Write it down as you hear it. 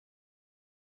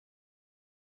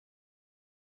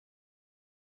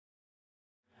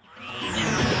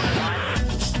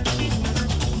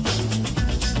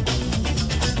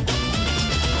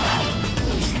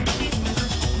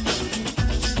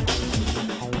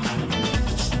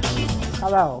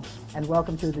Hello, and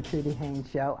welcome to the Trudy Haynes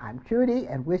Show. I'm Trudy,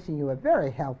 and wishing you a very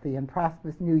healthy and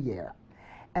prosperous new year,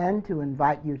 and to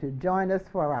invite you to join us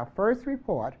for our first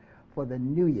report for the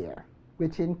new year,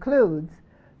 which includes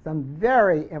some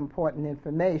very important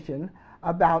information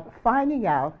about finding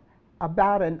out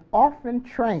about an orphan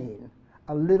train,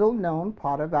 a little-known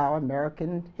part of our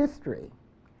American history,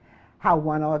 how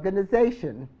one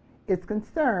organization is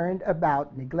concerned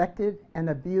about neglected and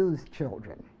abused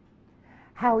children,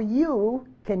 how you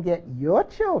can get your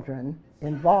children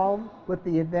involved with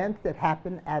the events that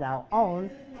happen at our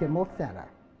own Kimmel Center.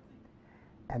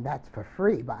 And that's for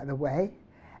free, by the way.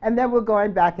 And then we're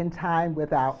going back in time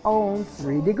with our own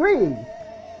 3 degrees.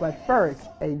 But first,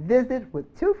 a visit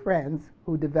with 2 friends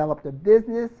who developed a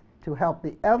business to help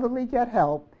the elderly get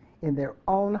help in their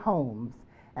own homes,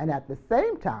 and at the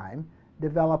same time,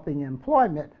 developing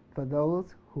employment for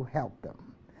those who help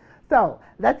them. So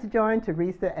let's join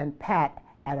Teresa and Pat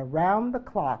at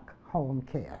around-the-clock home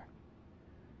care.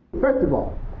 First of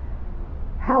all,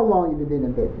 how long have you been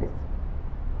in business?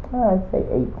 I'd say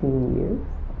 18 years.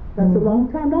 That's a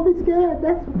long time. Don't be scared.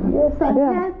 That's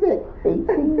fantastic.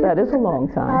 Yeah. 18. That is a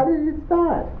long time. How did it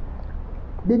start?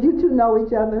 Did you 2 know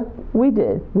each other? We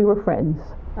did. We were friends.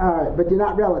 All right, but you're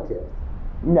not relatives?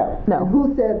 No. And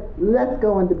who said, let's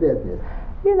go into business?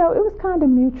 You know, it was kind of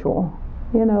mutual.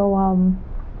 You know,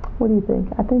 what do you think?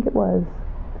 I think it was.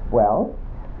 Well,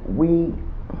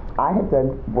 I had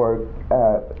done work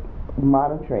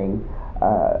monitoring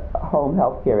home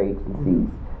health care agencies,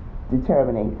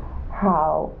 determining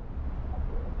how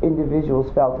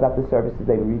individuals felt about the services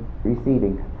they were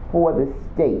receiving for the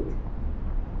state.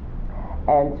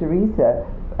 And Teresa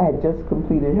had just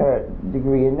completed her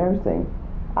degree in nursing.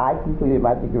 I completed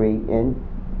my degree in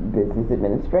business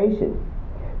administration.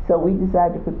 So we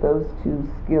decided to put those 2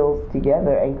 skills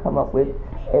together and come up with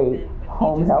a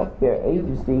home health care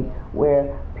agency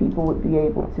where people would be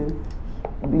able to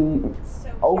be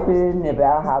open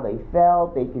about how they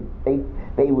felt.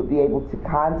 They would be able to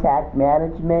contact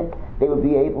management. They would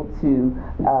be able to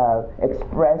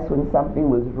express when something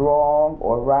was wrong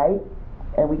or right.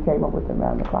 And we came up with them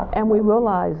around the clock. And we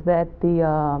realized that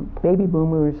the baby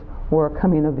boomers were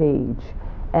coming of age,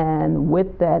 and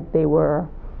with that they were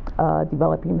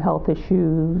developing health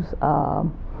issues.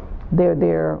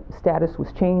 Their status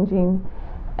was changing,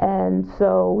 and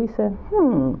so we said,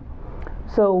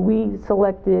 So we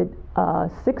selected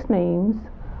 6 names.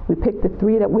 We picked the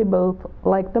 3 that we both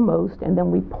liked the most, and then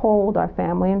we polled our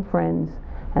family and friends,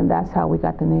 and that's how we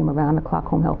got the name Around the Clock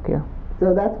Home Health Care.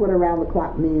 So that's what around the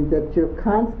clock means, that you're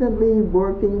constantly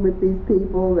working with these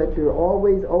people, that you're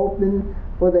always open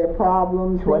for their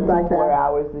problems, 24 things like that.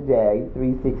 hours a day,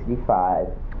 365.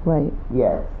 Right.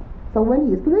 Yes. So when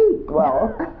do you sleep?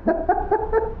 Well,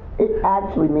 it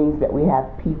actually means that we have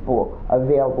people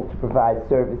available to provide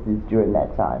services during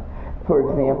that time. For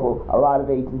example, a lot of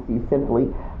agencies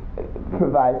simply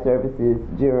provide services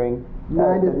during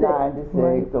 9 to 6, 9 to 6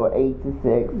 right. or 8 to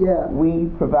 6. Yeah.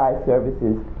 We provide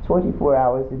services 24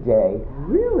 hours a day.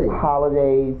 Really?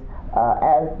 Holidays,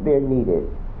 as they're needed.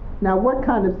 Now, what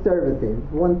kind of services?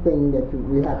 One thing that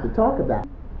we have to talk about.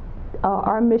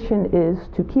 Our mission is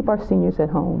to keep our seniors at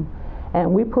home,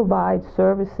 and we provide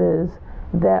services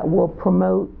that will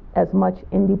promote as much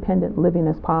independent living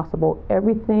as possible.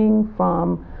 Everything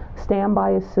from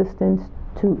standby assistance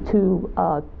to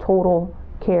total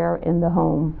care in the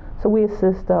home. So we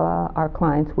assist our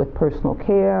clients with personal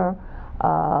care,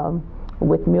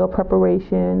 with meal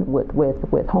preparation,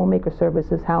 with homemaker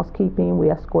services, housekeeping. We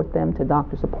escort them to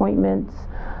doctor's appointments.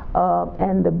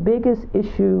 And the biggest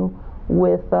issue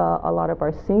with a lot of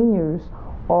our seniors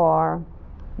are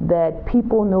that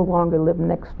people no longer live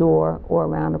next door or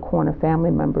around the corner, family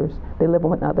members. They live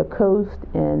on another coast,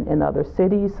 in other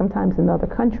cities, sometimes in other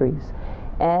countries.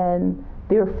 And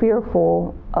they're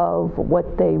fearful of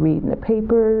what they read in the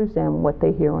papers and what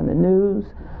they hear on the news.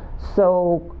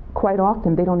 So quite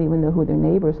often they don't even know who their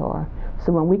neighbors are.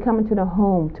 So when we come into the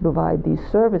home to provide these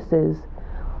services,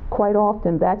 quite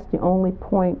often that's the only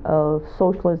point of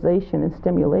socialization and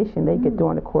stimulation they get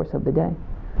during the course of the day.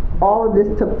 All of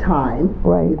this took time.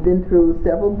 Right. You've been through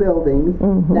several buildings.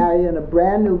 Now you're in a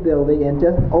brand new building, and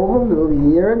just over a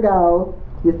little year ago,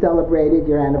 you celebrated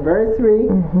your anniversary.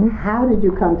 How did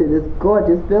you come to this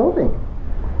gorgeous building?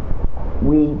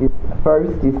 We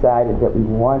first decided that we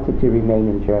wanted to remain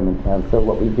in Germantown. So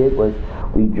what we did was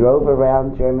we drove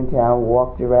around Germantown,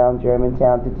 walked around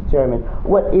Germantown to determine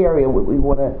what area would we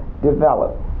want to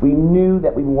develop. We knew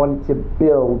that we wanted to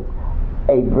build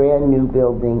a brand new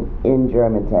building in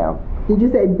Germantown. Did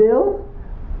you say build?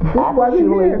 This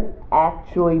wasn't here.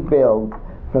 Actually build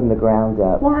from the ground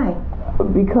up. Why?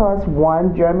 Because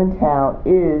one, Germantown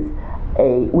is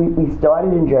we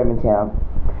started in Germantown.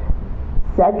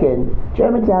 Second,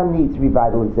 Germantown needs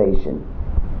revitalization.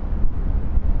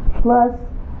 Plus,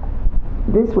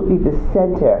 this would be the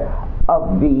center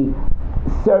of the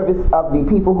service of the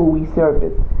people who we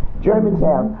service.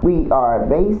 Germantown, we are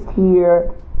based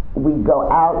here. We go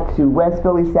out to West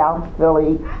Philly, South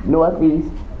Philly,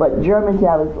 Northeast, but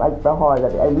Germantown is like the heart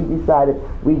of it, and we decided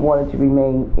we wanted to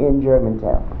remain in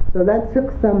Germantown. So that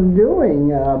took some doing,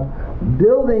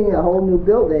 building a whole new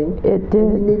building. It did.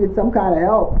 You needed some kind of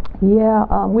help.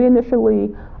 Yeah, we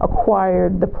initially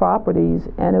acquired the properties,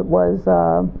 and it was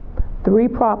 3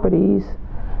 properties,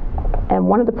 and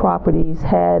one of the properties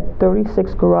had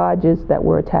 36 garages that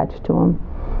were attached to them.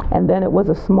 And then it was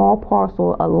a small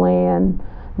parcel of land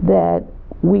that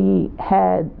we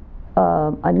had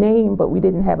a name, but we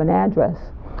didn't have an address.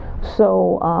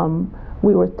 So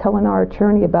we were telling our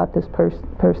attorney about this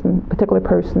particular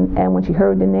person, and when she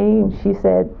heard the name, she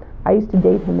said, "I used to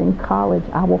date him in college.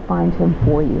 I will find him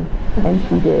for you." And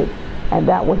she did. And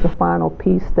that was the final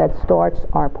piece that starts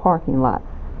our parking lot.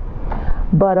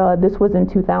 But this was in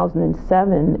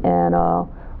 2007, and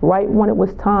right when it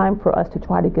was time for us to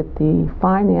try to get the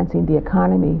financing, the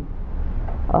economy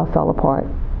fell apart,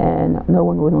 and no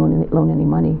one would loan any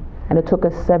money. And it took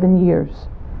us 7 years.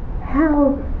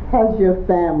 How has your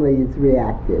families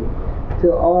reacted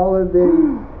to all of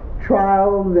the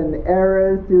trials and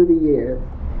errors through the years?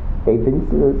 They've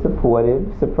been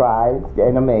supportive, surprised,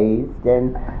 and amazed,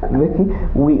 and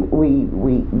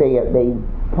they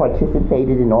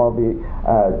participated in all the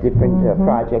different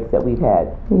projects that we've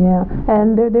had. Yeah,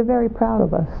 and they're very proud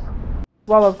of us.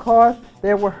 Well, of course,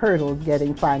 there were hurdles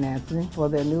getting financing for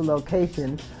their new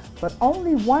location, but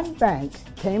only one bank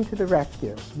came to the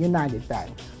rescue, United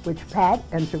Bank, which Pat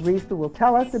and Teresa will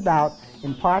tell us about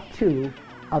in part 2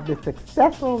 of the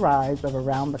successful rise of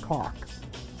Around the Clock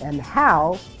and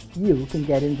how you can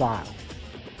get involved.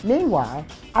 Meanwhile,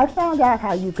 I found out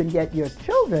how you can get your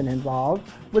children involved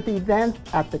with events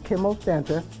at the Kimmel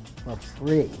Center for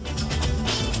free.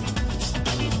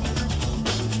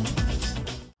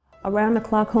 Around the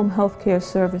Clock Home Healthcare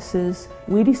Services,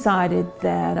 we decided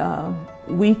that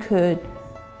we could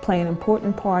play an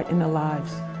important part in the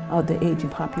lives of the aging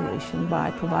population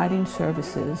by providing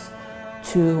services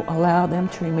to allow them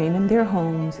to remain in their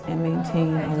homes and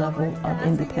maintain a level of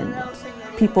independence.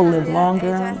 People live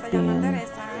longer being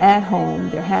at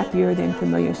home, they're happier, they're in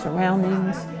familiar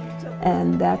surroundings,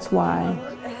 and that's why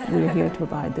we're here to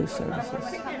provide those services.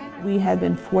 We have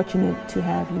been fortunate to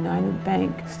have United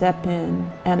Bank step in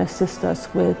and assist us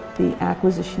with the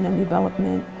acquisition and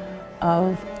development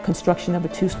of construction of a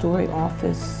 2-story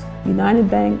office. United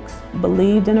Banks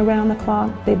believed in Around the Clock,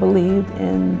 they believed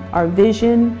in our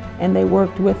vision, and they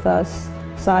worked with us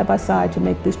side by side to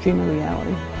make this dream a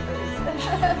reality.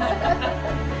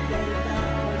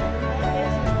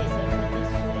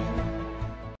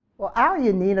 Well, our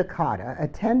Yanina Carter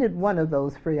attended one of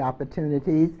those free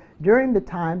opportunities during the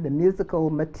time the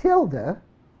musical Matilda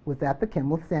was at the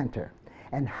Kimmel Center.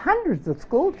 And hundreds of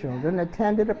school children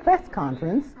attended a press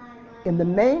conference in the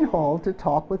main hall to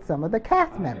talk with some of the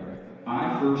cast members.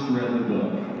 I first read the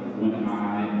book when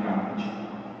I was in college,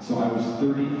 so I was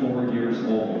 34 years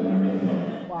old when I read the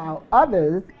book. While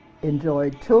others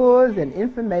enjoyed tours and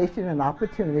information and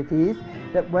opportunities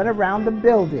that went around the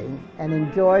building and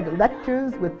enjoyed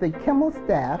lectures with the Kimmel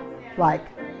staff like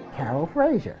Carol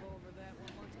Frazier.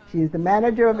 She is the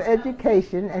manager of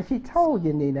education, and she told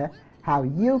Yanina how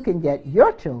you can get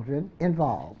your children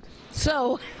involved.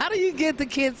 So, how do you get the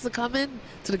kids to come in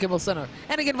to the Kimmel Center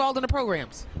and to get involved in the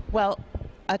programs? Well,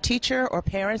 a teacher or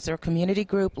parents or community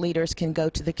group leaders can go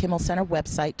to the Kimmel Center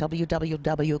website,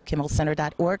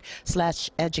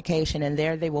 www.kimmelcenter.org/education, and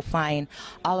there they will find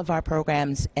all of our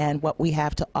programs and what we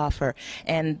have to offer.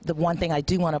 And the one thing I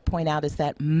do want to point out is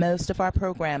that most of our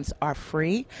programs are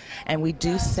free, and we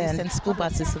do send school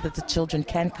buses so that the children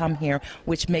can come here,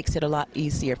 which makes it a lot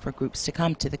easier for groups to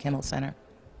come to the Kimmel Center.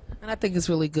 And I think it's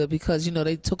really good because, you know,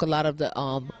 they took a lot of the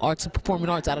arts and performing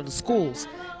arts out of the schools.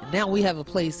 And now we have a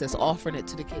place that's offering it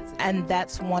to the kids. And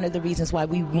that's one of the reasons why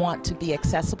we want to be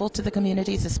accessible to the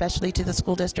communities, especially to the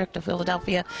school district of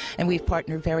Philadelphia. And we've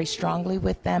partnered very strongly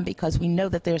with them because we know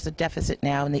that there's a deficit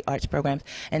now in the arts programs.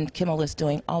 And Kimmel is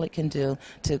doing all it can do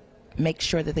to make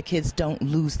sure that the kids don't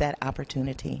lose that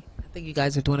opportunity. I think you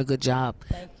guys are doing a good job.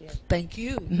 Thank you. Thank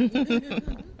you.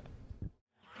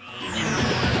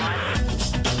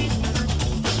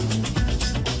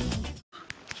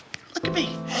 Look at me.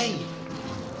 Hey.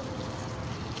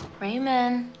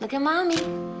 Raymond, look at Mommy.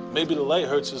 Maybe the light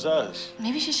hurts his eyes.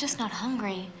 Maybe she's just not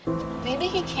hungry. Maybe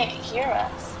he can't hear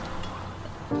us.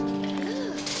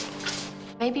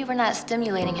 Maybe we're not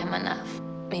stimulating him enough.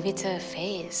 Maybe it's a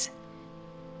phase.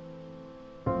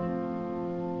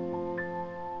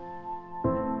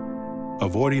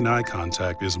 Avoiding eye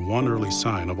contact is one early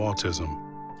sign of autism.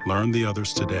 Learn the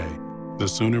others today. The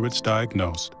sooner it's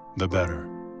diagnosed, the better.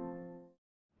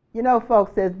 You know,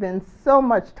 folks, there's been so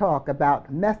much talk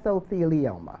about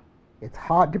mesothelioma. It's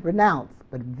hard to pronounce,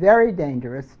 but very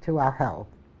dangerous to our health.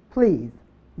 Please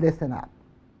listen up.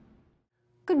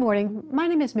 Good morning. My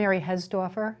name is Mary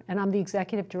Hesdorfer, and I'm the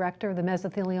Executive Director of the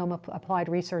Mesothelioma Applied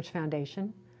Research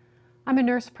Foundation. I'm a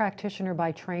nurse practitioner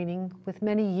by training with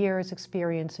many years'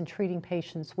 experience in treating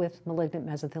patients with malignant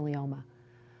mesothelioma.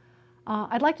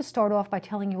 I'd like to start off by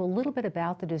telling you a little bit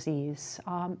about the disease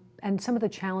and some of the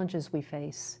challenges we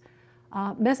face.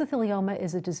 Mesothelioma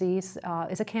is a disease,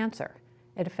 is a cancer.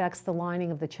 It affects the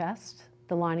lining of the chest,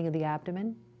 the lining of the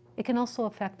abdomen. It can also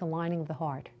affect the lining of the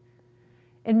heart.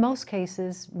 In most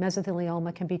cases,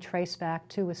 mesothelioma can be traced back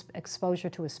to exposure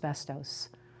to asbestos.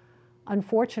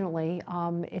 Unfortunately,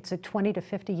 it's a 20 to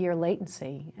 50 year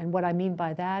latency, and what I mean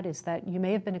by that is that you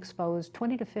may have been exposed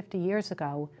 20 to 50 years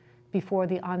ago before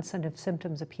the onset of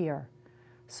symptoms appear.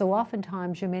 So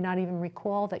oftentimes you may not even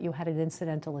recall that you had an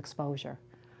incidental exposure.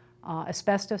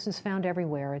 Asbestos is found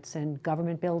everywhere. It's in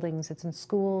government buildings, it's in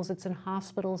schools, it's in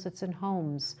hospitals, it's in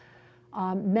homes.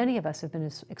 Many of us have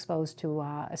been exposed to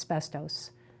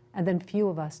asbestos, and then few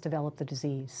of us develop the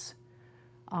disease.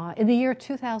 In the year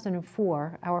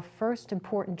 2004, our first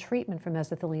important treatment for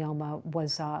mesothelioma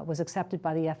was accepted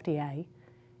by the FDA.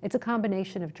 It's a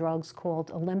combination of drugs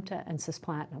called Alimta and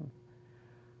cisplatin.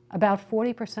 About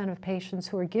 40% of patients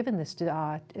who are given this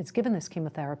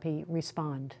chemotherapy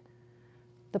respond.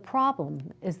 The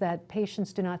problem is that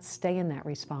patients do not stay in that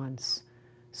response.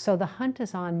 So the hunt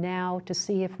is on now to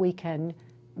see if we can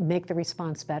make the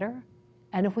response better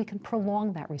and if we can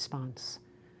prolong that response.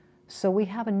 So we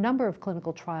have a number of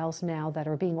clinical trials now that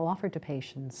are being offered to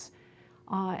patients.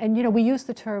 And you know, we use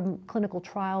the term clinical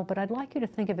trial, but I'd like you to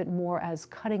think of it more as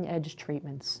cutting-edge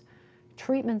treatments.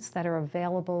 Treatments that are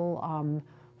available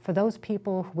for those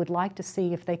people who would like to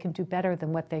see if they can do better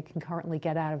than what they can currently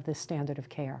get out of this standard of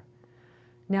care.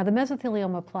 Now, the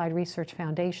Mesothelioma Applied Research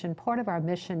Foundation, part of our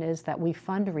mission is that we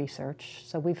fund research.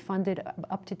 So we've funded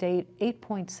up to date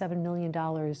 $8.7 million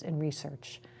in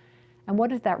research. And what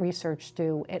did that research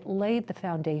do? It laid the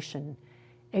foundation.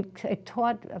 It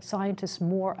taught scientists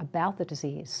more about the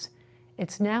disease.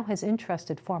 It now has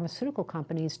interested pharmaceutical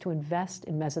companies to invest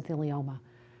in mesothelioma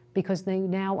because they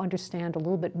now understand a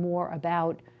little bit more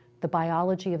about the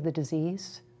biology of the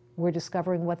disease. We're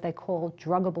discovering what they call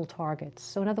druggable targets.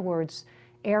 So in other words,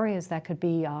 areas that could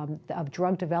be of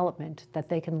drug development, that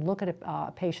they can look at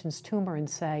a patient's tumor and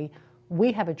say,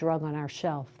 we have a drug on our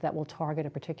shelf that will target a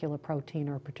particular protein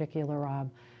or a particular, a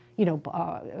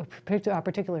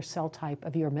particular cell type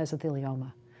of your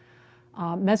mesothelioma.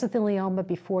 Mesothelioma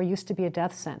before used to be a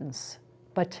death sentence,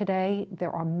 but today there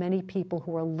are many people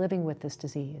who are living with this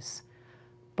disease.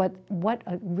 But what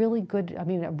a really good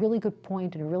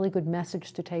point and a really good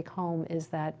message to take home is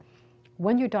that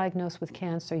when you're diagnosed with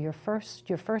cancer, your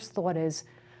first thought is,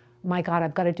 my God,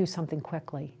 I've got to do something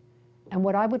quickly. And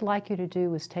what I would like you to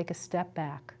do is take a step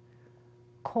back,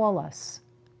 call us,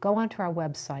 go onto our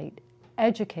website,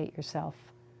 educate yourself.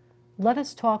 Let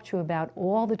us talk to you about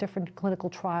all the different clinical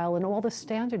trial and all the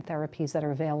standard therapies that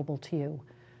are available to you,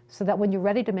 so that when you're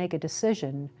ready to make a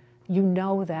decision, you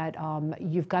know that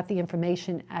you've got the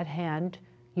information at hand,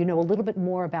 you know a little bit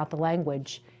more about the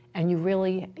language, and you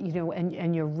really,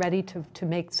 and you're ready to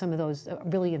make some of those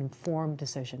really informed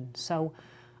decisions. So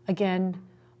again,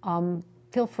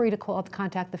 feel free to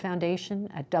contact the foundation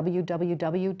at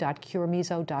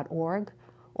www.curemeso.org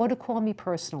or to call me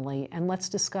personally, and let's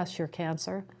discuss your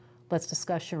cancer, let's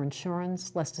discuss your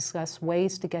insurance, let's discuss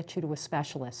ways to get you to a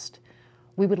specialist.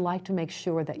 We would like to make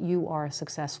sure that you are a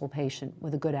successful patient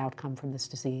with a good outcome from this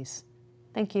disease.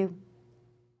 Thank you.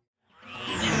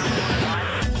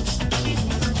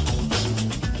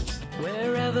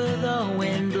 Wherever the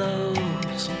wind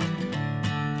blows,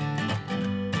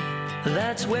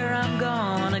 that's where I'm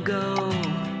gonna go.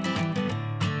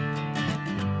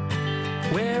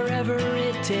 Wherever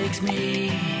it takes me,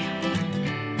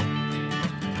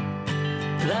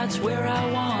 that's where I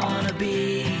wanna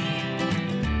be.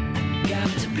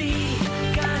 Got to be,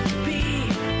 got to be,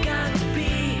 got to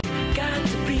be, got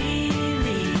to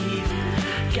believe.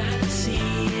 Got to see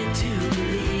it to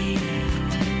believe.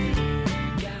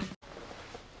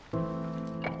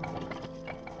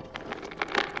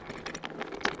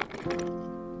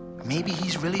 Maybe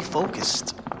he's really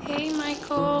focused. Hey,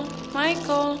 Michael.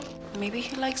 Michael. Maybe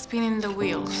he likes spinning the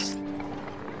wheels.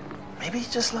 Maybe he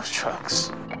just loves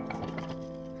trucks.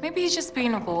 Maybe Maybe he's just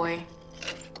being a boy.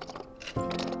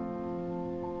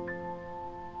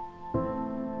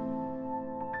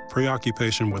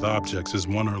 Preoccupation with objects is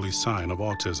one early sign of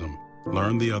autism.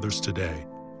 Learn the others today.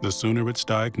 The sooner it's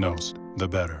diagnosed, the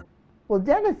better. Well,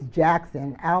 Dennis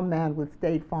Jackson, our man with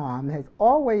State Farm, has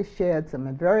always shared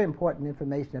some very important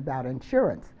information about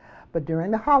insurance. But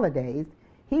during the holidays,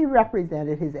 he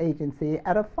represented his agency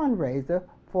at a fundraiser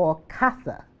for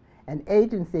CASA, an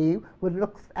agency which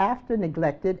looks after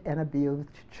neglected and abused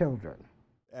children.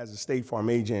 As a State Farm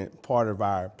agent, part of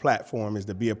our platform is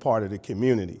to be a part of the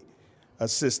community,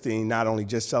 assisting not only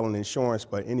just selling insurance,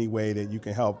 but any way that you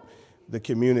can help the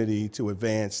community to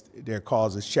advance their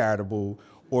causes, charitable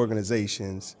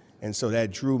organizations. And so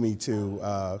that drew me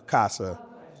to CASA,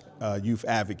 Youth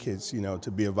Advocates,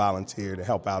 to be a volunteer to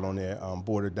help out on their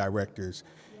board of directors.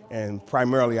 And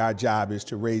primarily our job is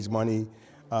to raise money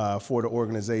for the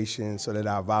organization so that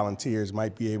our volunteers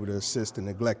might be able to assist the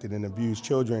neglected and abused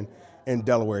children in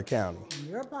Delaware County.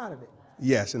 You're a part of it.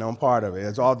 Yes, and I'm part of it.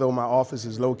 As although my office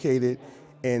is located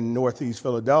in Northeast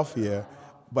Philadelphia,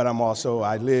 but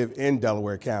I live in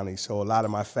Delaware County, so a lot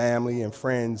of my family and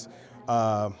friends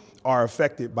are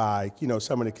affected by,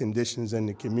 some of the conditions in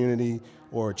the community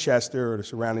or Chester or the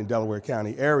surrounding Delaware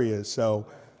County areas. So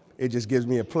it just gives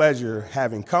me a pleasure,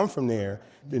 having come from there,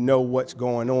 to know what's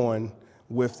going on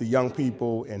with the young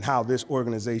people and how this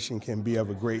organization can be of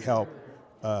a great help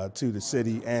to the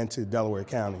city and to Delaware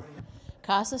County.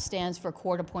 CASA stands for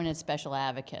Court-Appointed Special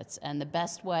Advocates, and the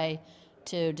best way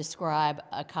to describe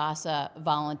a CASA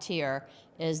volunteer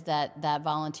is that that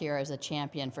volunteer is a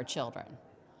champion for children.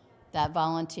 That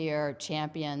volunteer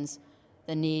champions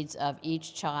the needs of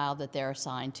each child that they're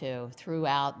assigned to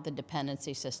throughout the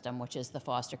dependency system, which is the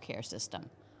foster care system.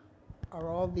 Are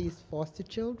all these foster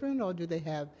children, or do they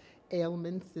have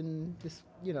ailments and just,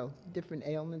 different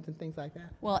ailments and things like that?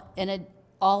 Well,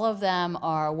 all of them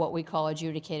are what we call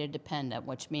adjudicated dependent,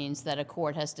 which means that a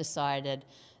court has decided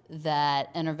that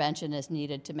intervention is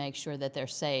needed to make sure that they're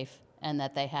safe and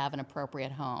that they have an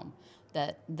appropriate home.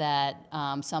 That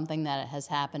something that has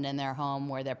happened in their home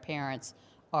where their parents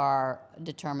are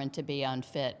determined to be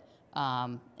unfit.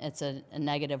 It's a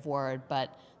negative word,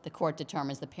 but the court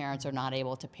determines the parents are not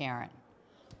able to parent.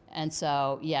 And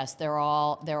so, yes, they're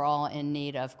all in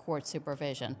need of court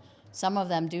supervision. Some of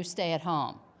them do stay at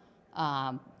home,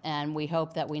 and we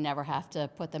hope that we never have to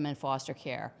put them in foster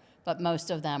care, but most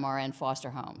of them are in foster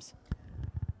homes.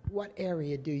 What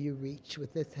area do you reach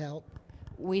with this help?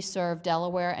 We serve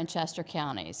Delaware and Chester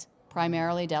counties,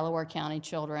 primarily Delaware County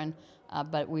children,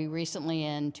 but we recently,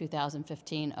 in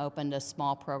 2015, opened a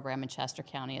small program in Chester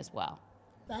County as well.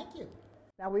 Thank you.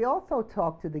 Now, we also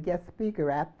talked to the guest speaker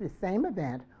at the same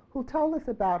event who told us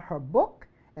about her book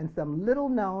and some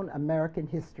little-known American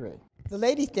history. The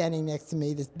lady standing next to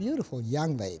me, this beautiful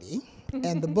young lady,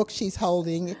 and the book she's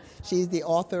holding, she's the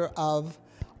author of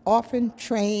Orphan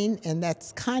Train, and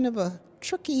that's kind of a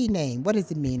tricky name. What does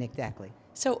it mean exactly?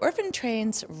 So orphan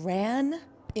trains ran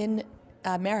in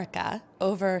America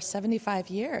over 75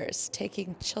 years,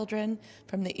 taking children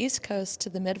from the East Coast to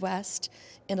the Midwest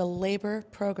in a labor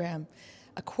program.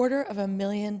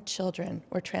 250,000 children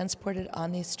were transported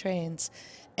on these trains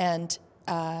and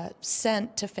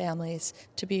sent to families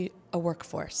to be a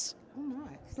workforce. Oh my,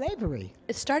 slavery.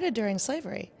 It started during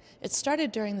slavery. It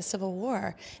started during the Civil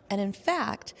War, and in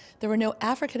fact, there were no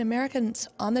African Americans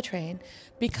on the train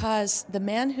because the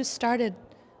man who started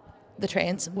the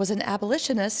trains was an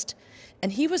abolitionist,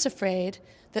 and he was afraid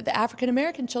that the African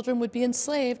American children would be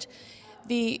enslaved.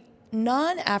 The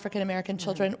non-African American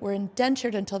children were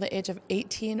indentured until the age of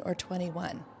 18 or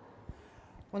 21.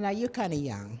 Well, now you're kind of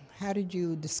young. How did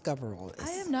you discover all this?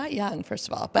 I am not young, first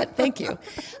of all, but thank you.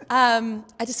 I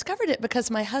discovered it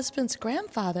because my husband's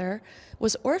grandfather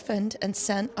was orphaned and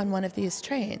sent on one of these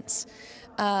trains.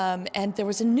 And there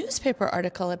was a newspaper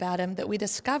article about him that we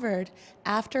discovered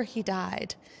after he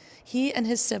died. He and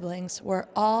his siblings were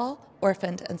all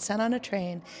orphaned and sent on a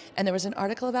train, and there was an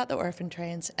article about the orphan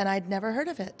trains, and I'd never heard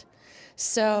of it.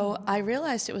 So I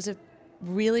realized it was a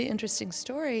really interesting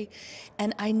story,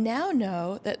 and I now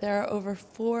know that there are over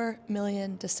 4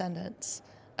 million descendants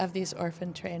of these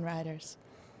orphan train riders.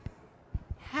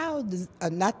 How does,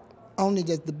 not only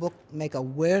does the book make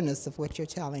awareness of what you're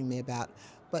telling me about,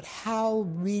 but how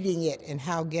reading it and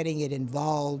how getting it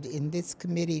involved in this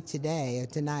committee today or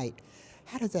tonight,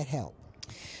 how does that help?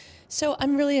 So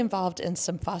I'm really involved in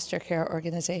some foster care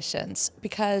organizations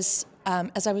because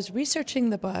as I was researching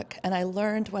the book and I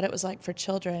learned what it was like for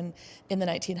children in the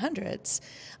 1900s,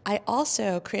 I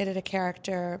also created a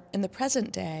character in the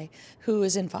present day who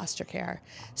is in foster care.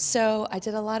 So I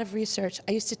did a lot of research.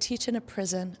 I used to teach in a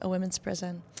prison, a women's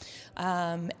prison.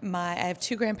 I have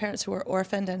two grandparents who were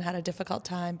orphaned and had a difficult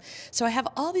time. So I have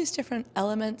all these different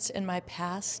elements in my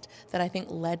past that I think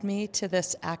led me to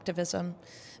this activism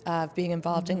of being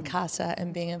involved in CASA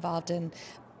and being involved in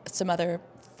some other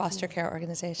foster care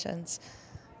organizations.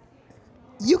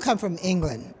 You come from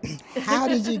England. How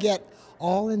did you get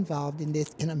all involved in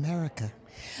this in America?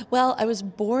 Well, I was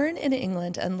born in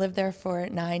England and lived there for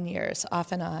 9 years,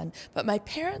 off and on. But my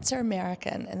parents are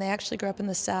American, and they actually grew up in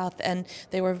the South, and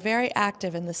they were very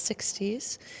active in the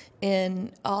 60s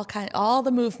in all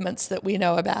the movements that we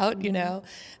know about, you know,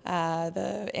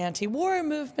 the anti-war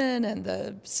movement and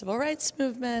the civil rights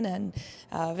movement and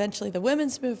eventually the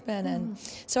women's movement. And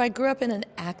so I grew up in an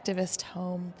activist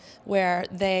home where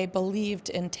they believed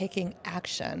in taking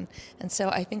action. And so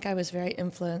I think I was very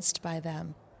influenced by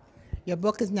them. Your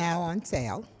book is now on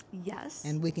sale. Yes.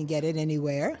 And we can get it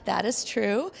anywhere. That is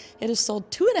true. It has sold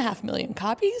 2.5 million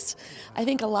copies. I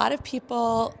think a lot of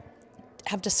people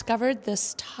have discovered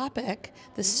this topic,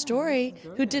 this story,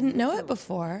 who didn't know it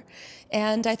before.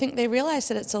 And I think they realize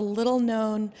that it's a little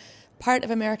known part of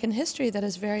American history that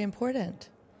is very important.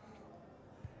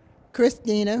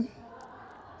 Christina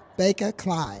Baker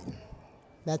Kline.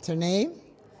 That's her name.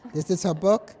 This is her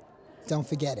book. Don't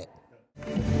forget it.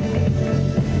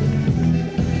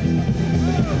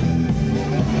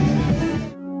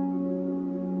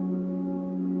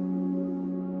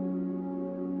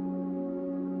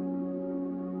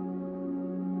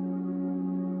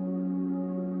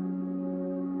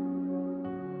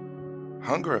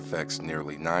 Hunger affects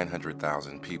nearly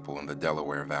 900,000 people in the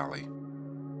Delaware Valley.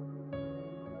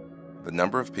 The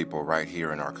number of people right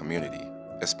here in our community,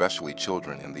 especially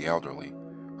children and the elderly,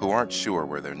 who aren't sure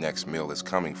where their next meal is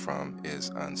coming from is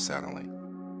unsettling.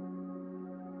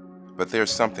 But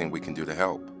there's something we can do to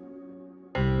help.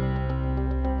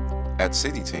 At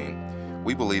City Team,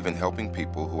 we believe in helping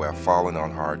people who have fallen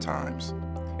on hard times,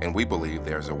 and we believe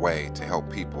there's a way to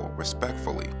help people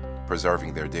respectfully,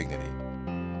 preserving their dignity.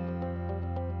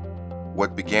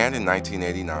 What began in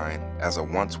 1989 as a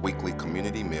once-weekly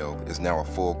community meal is now a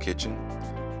full kitchen,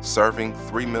 serving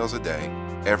 3 meals a day,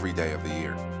 every day of the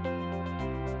year.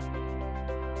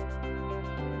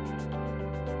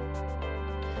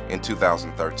 In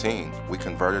 2013, we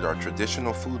converted our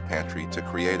traditional food pantry to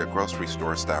create a grocery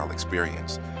store-style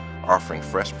experience, offering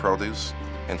fresh produce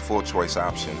and full-choice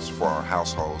options for our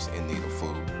households in need of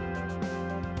food.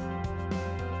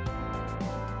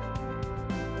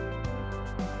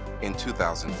 In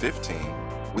 2015,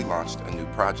 we launched a new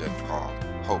project called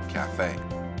Hope Cafe.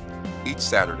 Each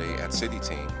Saturday at City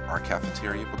Team, our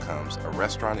cafeteria becomes a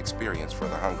restaurant experience for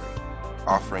the hungry,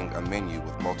 offering a menu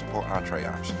with multiple entree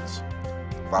options.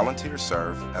 Volunteers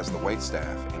serve as the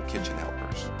waitstaff and kitchen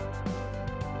helpers.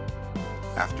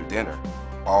 After dinner,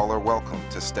 all are welcome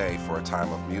to stay for a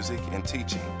time of music and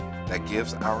teaching that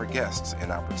gives our guests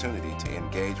an opportunity to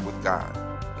engage with God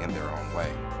in their own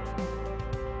way.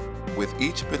 With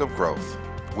each bit of growth,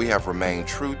 we have remained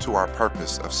true to our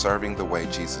purpose of serving the way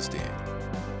Jesus did,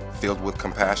 filled with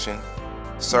compassion,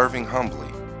 serving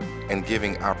humbly, and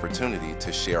giving opportunity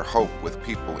to share hope with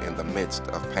people in the midst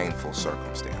of painful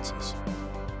circumstances.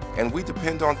 And we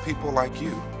depend on people like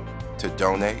you to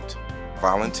donate,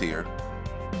 volunteer,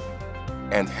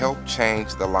 and help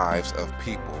change the lives of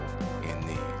people in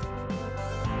need.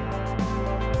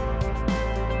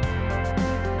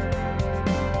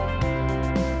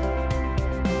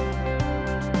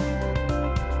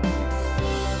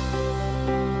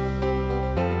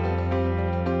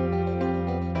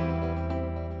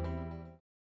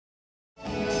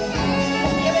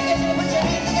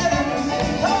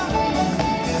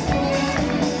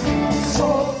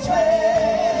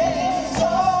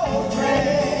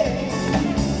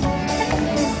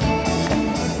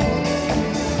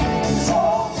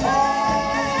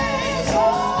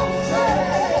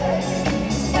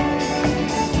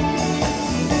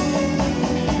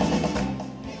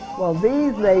 Well,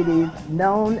 these ladies,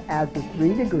 known as the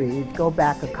 3 Degrees, go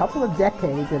back a couple of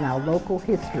decades in our local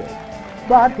history,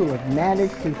 but who have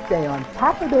managed to stay on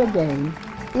top of their game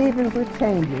even with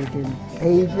changes in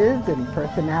ages and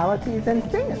personalities and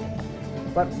singers.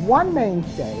 But one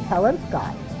mainstay, Helen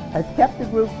Scott, has kept the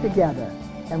group together,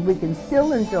 and we can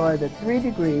still enjoy the 3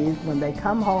 Degrees when they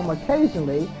come home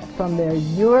occasionally from their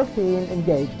European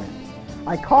engagements.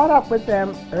 I caught up with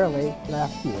them early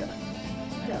last year.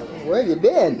 Where have you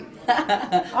been?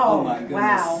 Oh my goodness.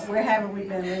 Wow, where haven't we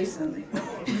been recently?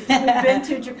 We've been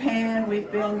to Japan,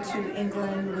 we've been to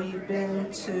England, we've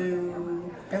been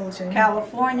to Belgium,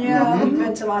 California, we've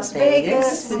been to Las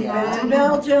Vegas, we've been to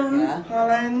Belgium,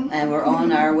 Holland. And we're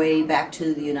on our way back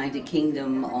to the United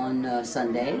Kingdom on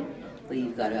Sunday.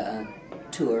 We've got a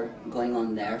tour going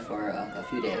on there for a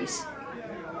few days.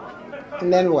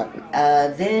 And then what?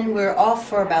 Then we're off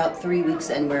for about 3 weeks,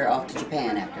 and we're off to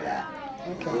Japan after that.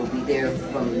 Okay. We'll be there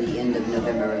from the end of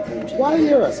November through to Why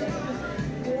Europe?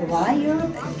 Why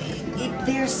Europe?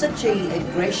 They're such a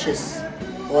gracious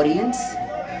audience,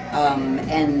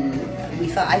 and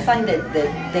I find that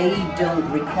they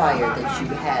don't require that you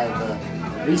have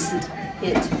a recent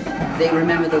hit. They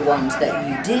remember the ones that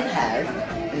you did have.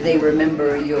 They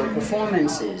remember your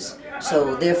performances.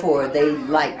 So therefore, they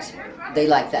like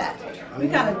that. We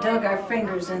kind of dug our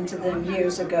fingers into them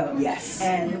years ago. Yes.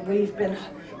 And we've been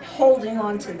holding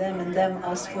on to them and them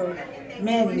us for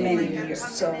many years.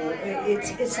 So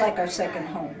it's like our second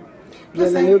home.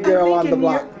 You're the new girl on the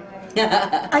block.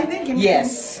 I think in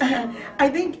yes. I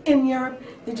think in Europe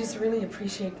they just really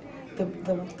appreciate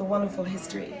the wonderful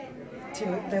history,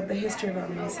 the history of our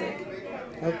music.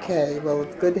 Okay, well,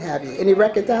 it's good to have you. Any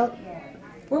records out?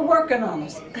 We're working on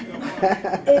it.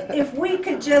 If we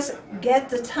could just get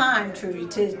the time, Trudy,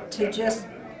 to just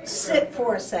sit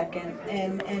for a second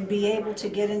and be able to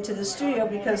get into the studio,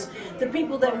 because the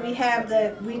people that we have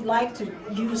that we'd like to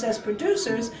use as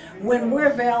producers, when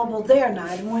we're available, they're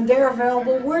not, and when they're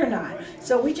available, we're not.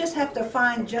 So we just have to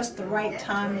find just the right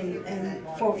time and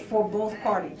for both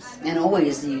parties. And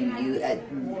always, you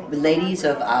ladies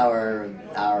of our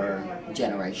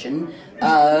generation, you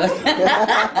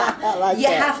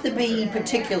have to be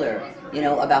particular,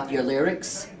 about your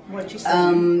lyrics. What you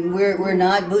saying? We're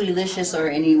not bootylicious or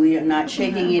we're not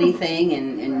shaking anything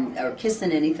and or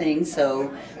kissing anything. So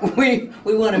we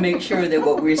want to make sure that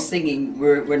what we're singing,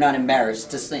 we're not embarrassed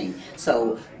to sing.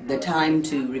 So the time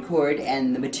to record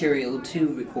and the material to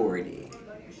record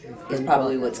is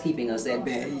probably what's keeping us at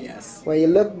bay. Yes. Well, you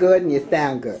look good and you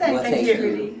sound good. Well, thank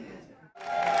you.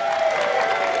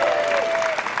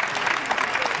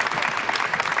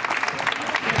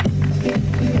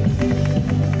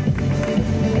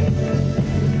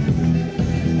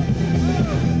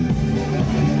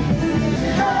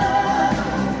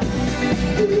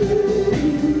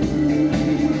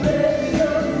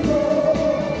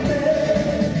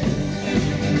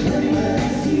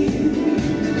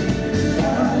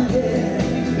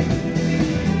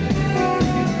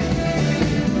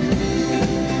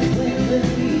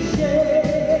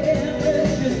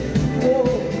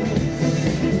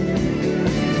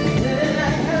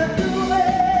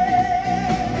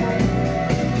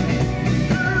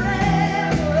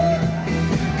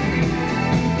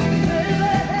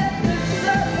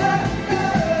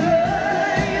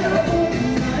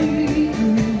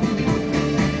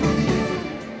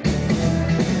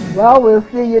 Well, we'll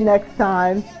see you next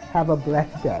time. Have a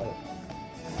blessed day.